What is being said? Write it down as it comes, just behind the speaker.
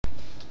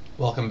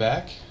Welcome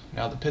back.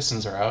 Now the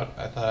pistons are out,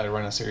 I thought I'd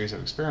run a series of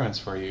experiments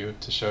for you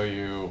to show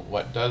you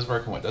what does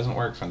work and what doesn't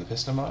work from the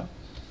piston mod.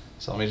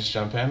 So let me just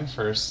jump in.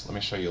 First, let me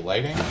show you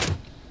lighting.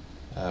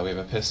 We have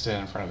a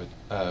piston in front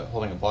of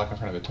holding a block in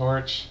front of a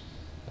torch.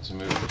 As we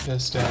move the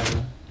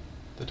piston,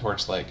 the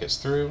torch light gets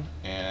through,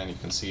 and you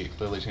can see it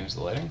clearly changes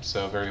the lighting.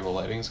 So variable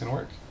lighting is going to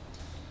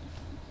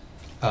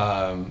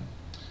work.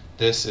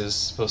 This is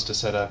supposed to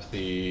set up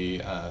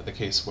the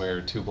case where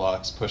two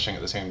blocks pushing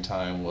at the same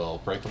time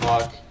will break the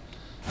block.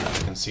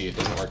 You can see it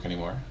doesn't work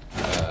anymore.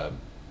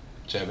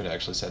 Jeb had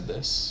actually said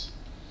this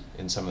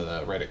in some of the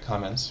Reddit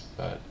comments,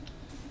 but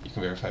you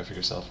can verify for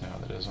yourself now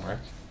that it doesn't work.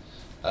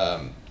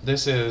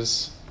 This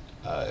is,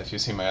 if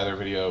you've seen my other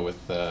video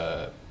with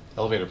the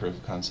elevator proof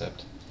of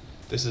concept,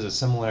 this is a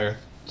similar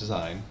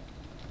design,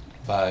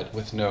 but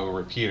with no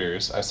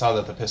repeaters. I saw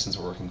that the pistons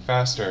were working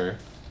faster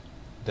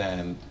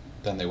than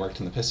they worked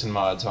in the piston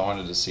mod, so I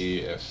wanted to see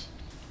if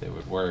they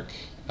would work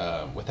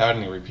without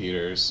any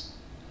repeaters,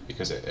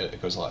 because it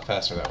goes a lot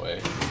faster that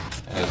way.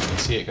 And as you can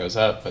see, it goes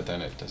up, but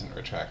then it doesn't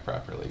retract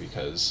properly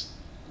because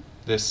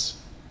this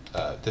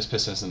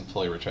piston isn't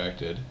fully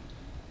retracted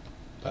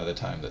by the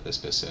time that this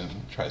piston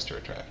tries to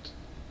retract.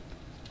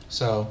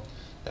 So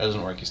that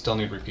doesn't work. You still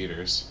need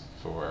repeaters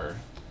for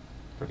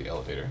the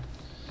elevator.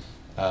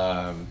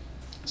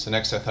 So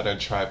next I thought I'd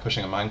try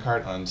pushing a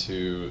minecart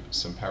onto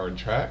some powered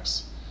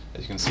tracks.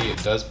 As you can see,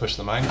 it does push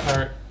the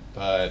minecart,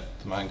 but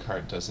the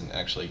minecart doesn't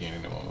actually gain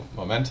any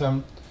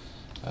momentum.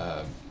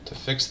 To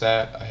fix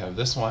that, I have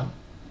this one.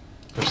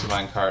 Push the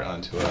minecart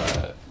onto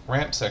a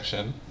ramp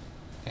section,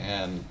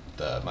 and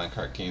the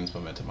minecart gains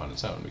momentum on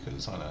its own because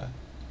it's on a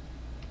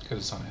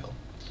hill.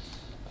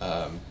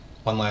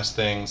 One last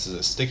thing, this is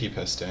a sticky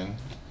piston.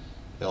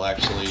 They'll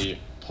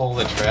actually pull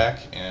the track,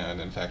 and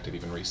in fact it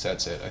even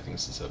resets it. I think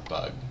this is a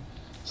bug,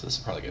 so this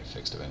will probably get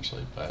fixed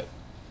eventually, but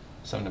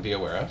something to be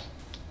aware of.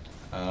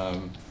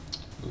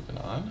 Moving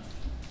on.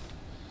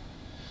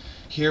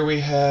 Here we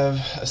have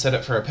a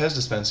setup for a Pez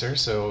dispenser,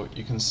 so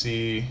you can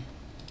see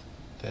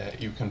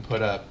that you can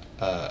put up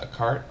a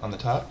cart on the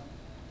top,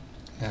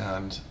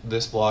 and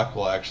this block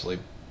will actually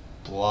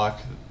block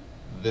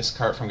this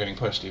cart from getting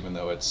pushed, even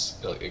though it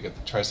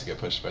tries to get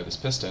pushed by this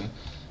piston.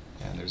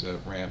 And there's a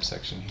ramp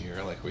section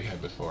here like we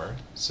had before.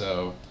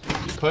 So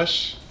if you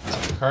push,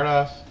 set the cart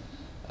off,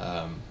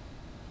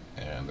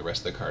 and the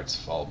rest of the carts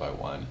fall by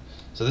one.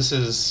 So this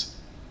is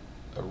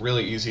a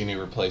really easy new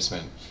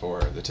replacement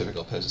for the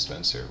typical Pez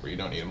dispenser, where you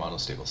don't need a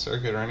monostable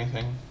circuit or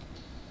anything.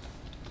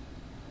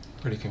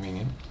 Pretty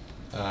convenient.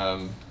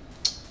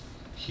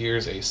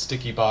 Here's a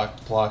sticky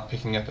block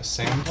picking up a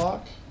sand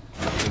block.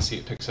 You can see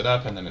it picks it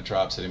up and then it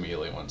drops it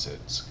immediately once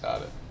it's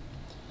got it.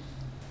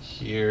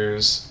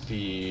 Here's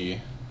the,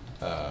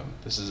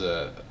 this is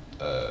a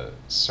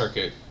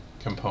circuit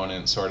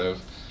component, sort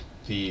of.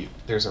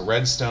 There's a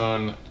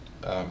redstone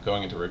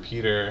going into a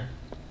repeater,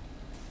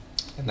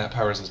 and that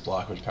powers this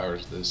block, which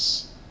powers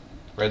this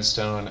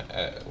redstone.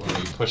 When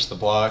we push the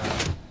block,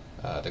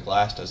 the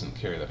glass doesn't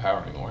carry the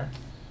power anymore,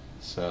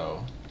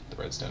 so the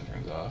redstone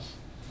turns off,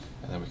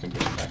 and then we can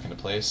push it back into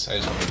place. I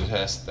just wanted to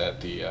test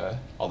that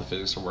all the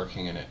physics are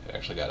working and it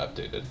actually got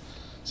updated.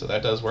 So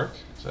that does work,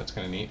 so that's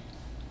kind of neat.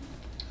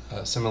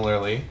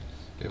 Similarly,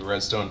 we have a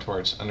redstone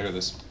torch under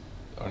this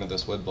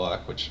wood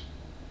block, which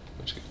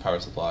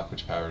powers the block,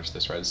 which powers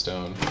this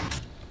redstone.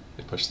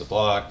 We push the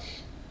block,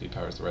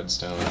 powers the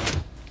redstone,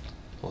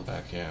 pull it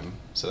back in.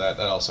 So that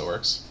also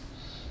works.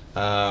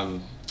 I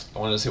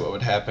wanted to see what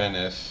would happen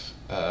if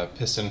a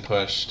piston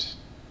pushed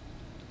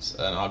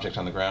an object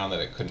on the ground that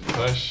it couldn't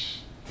push.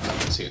 So you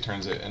can see it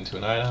turns it into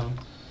an item.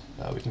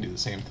 We can do the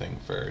same thing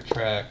for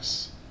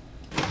tracks,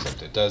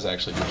 except it does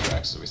actually do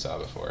tracks as we saw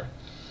before.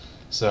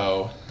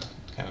 So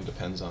it kind of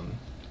depends on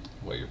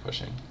what you're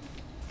pushing.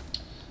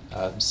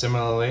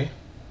 Similarly,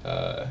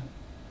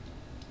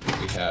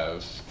 we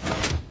have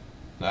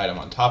an item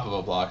on top of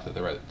a block that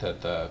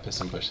the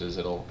piston pushes.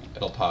 It'll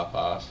pop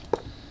off,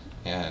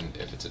 and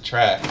if it's a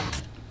track,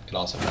 it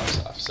also pops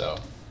off. So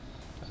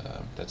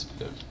that's a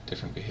bit of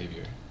different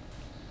behavior.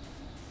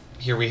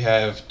 Here we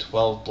have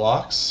 12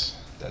 blocks.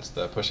 That's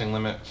the pushing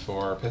limit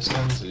for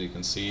pistons. As you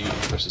can see, it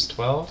pushes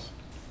 12.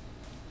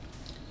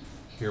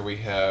 Here we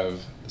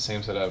have the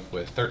same setup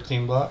with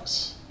 13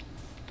 blocks.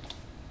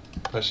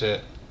 Push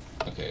it.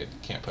 Okay,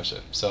 can't push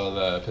it. So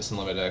the piston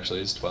limit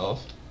actually is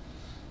 12.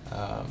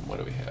 What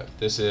do we have?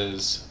 This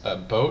is a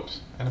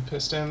boat and a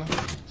piston.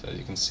 So as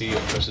you can see,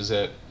 it pushes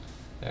it.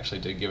 It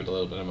actually did give it a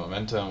little bit of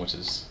momentum, which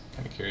is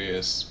kind of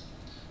curious.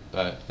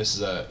 But this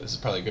is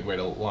probably a good way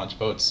to launch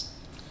boats.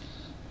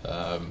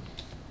 If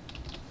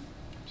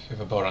you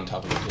have a boat on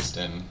top of a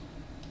piston,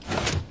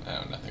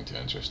 nothing too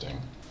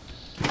interesting.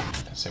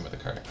 Same with the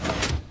cart.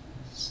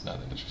 It's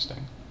not that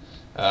interesting.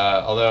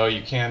 Although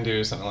you can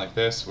do something like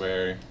this,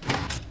 where you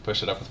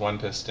push it up with one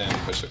piston,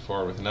 push it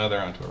forward with another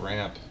onto a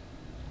ramp.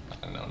 I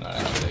don't know, not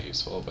actually that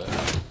useful, but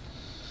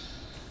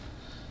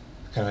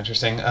kind of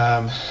interesting.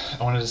 I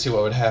wanted to see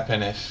what would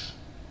happen if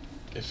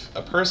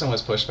a person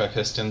was pushed by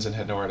pistons and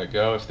had nowhere to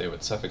go, if they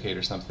would suffocate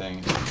or something.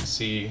 As you can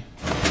see,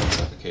 they don't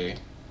suffocate.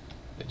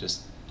 They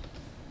just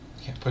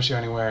can't push you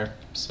anywhere,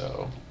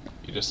 so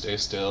you just stay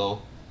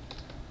still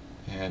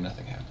and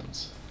nothing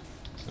happens.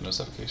 So no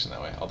suffocation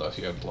that way, although if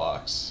you had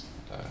blocks,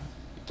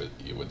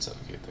 you would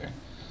suffocate there.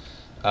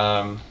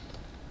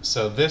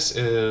 So this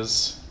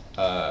is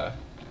a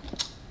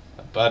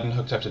button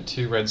hooked up to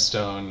two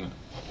redstone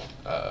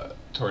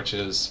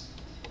torches.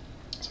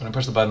 So when I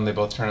push the button, they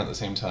both turn at the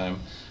same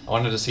time. I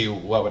wanted to see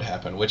what would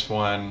happen, which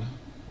one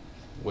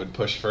would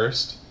push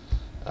first.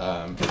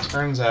 It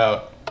turns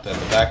out that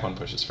the back one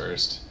pushes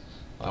first.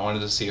 I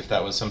wanted to see if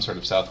that was some sort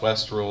of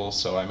southwest rule,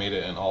 so I made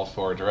it in all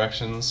four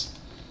directions.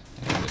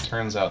 And it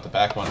turns out the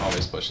back one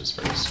always pushes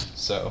first.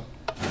 So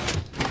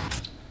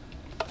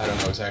I don't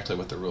know exactly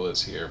what the rule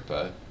is here,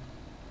 but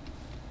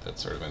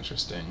that's sort of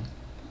interesting.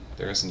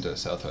 There isn't a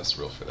southwest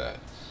rule for that.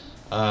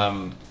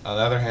 On the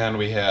other hand,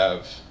 we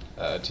have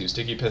two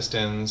sticky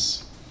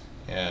pistons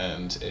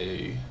and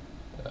a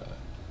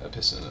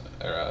piston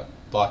or a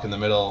block in the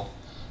middle.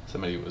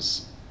 Somebody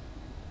was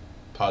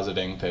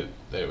positing that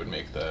it would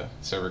make the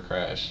server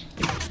crash.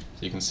 So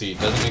you can see it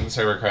doesn't make the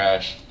server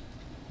crash.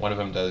 One of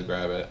them does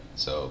grab it,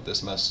 so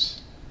this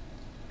must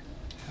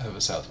have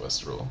a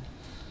southwest rule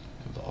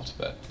involved,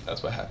 but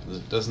that's what happens.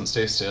 It doesn't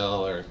stay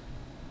still or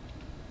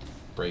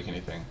break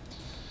anything.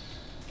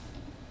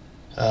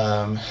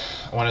 I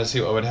wanted to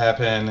see what would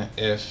happen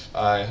if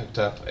I hooked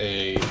up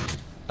a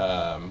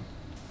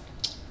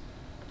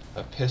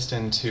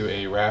piston to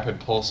a rapid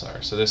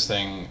pulsar. So this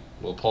thing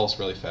will pulse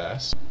really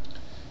fast,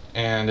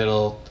 and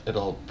it'll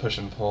push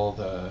and pull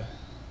the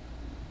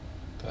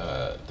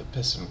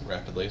piston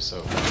rapidly.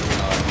 So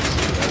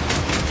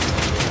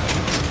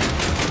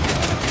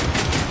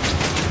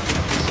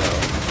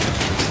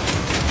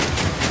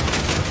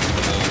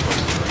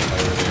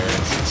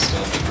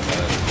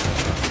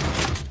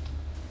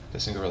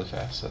piston go really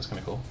fast, so that's kind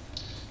of cool.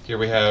 Here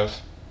we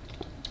have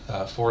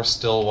 4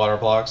 still water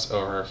blocks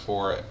over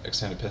 4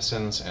 extended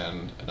pistons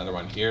and another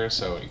one here,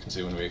 so you can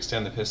see when we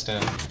extend the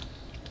piston,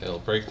 it'll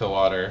break the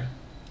water,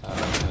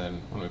 and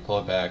then when we pull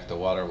it back, the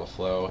water will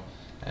flow,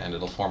 and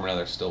it'll form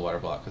another still water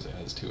block because it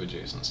has 2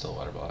 adjacent still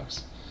water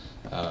blocks.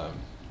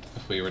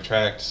 If we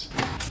retract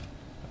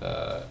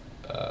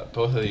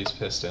both of these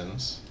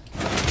pistons,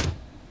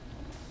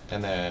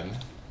 and then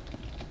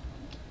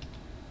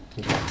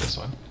contract this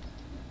one,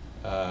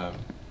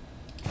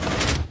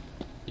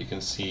 you can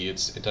see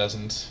it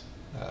doesn't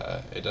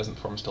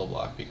form a still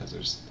block because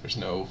there's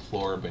no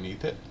floor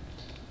beneath it.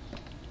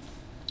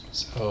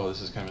 So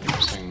this is kind of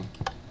interesting.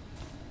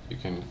 You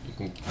can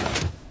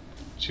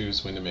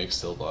choose when to make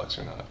still blocks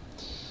or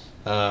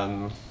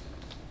not.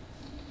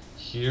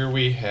 Here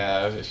we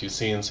have, if you've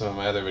seen some of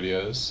my other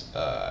videos,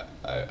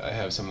 I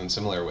have something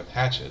similar with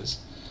hatches.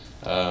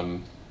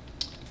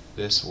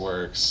 This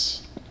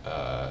works.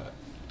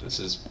 This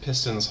is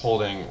pistons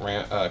holding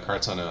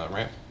carts on a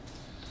ramp.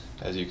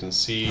 As you can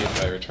see,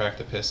 if I retract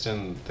the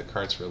piston, the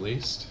cart's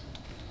released.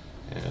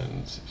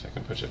 And if I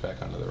can push it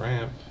back onto the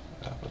ramp,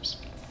 whoops.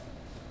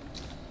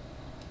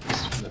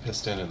 Turn the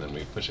piston and then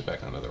we push it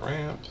back onto the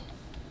ramp,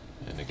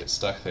 and it gets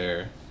stuck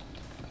there.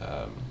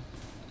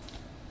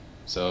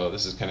 So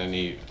this is kind of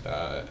neat.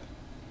 I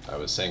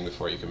was saying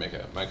before you can make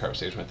a minecart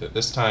station with it.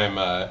 This time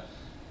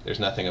there's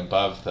nothing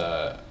above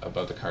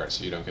the cart,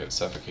 so you don't get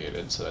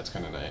suffocated. So that's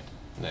kind of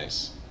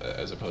nice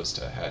as opposed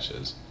to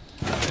hatches.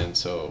 And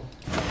so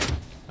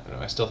I don't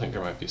know. I still think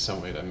there might be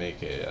some way to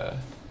make a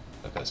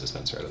bed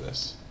dispenser out of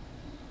this,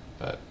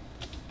 but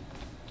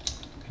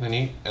kind of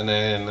neat. And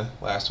then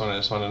last one, I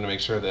just wanted to make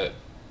sure that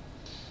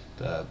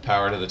the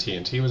power to the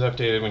TNT was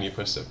updated when you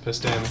push the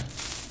piston,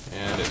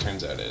 and it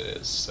turns out it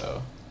is.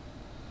 So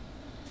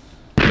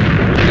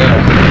there we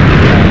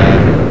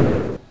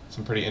go.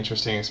 Some pretty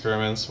interesting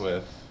experiments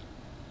with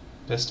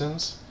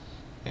pistons,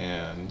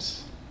 and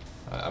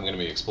I'm going to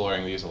be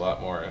exploring these a lot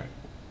more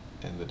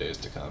in the days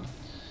to come.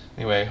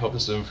 Anyway, hope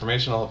this was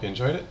informational. Hope you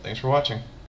enjoyed it. Thanks for watching.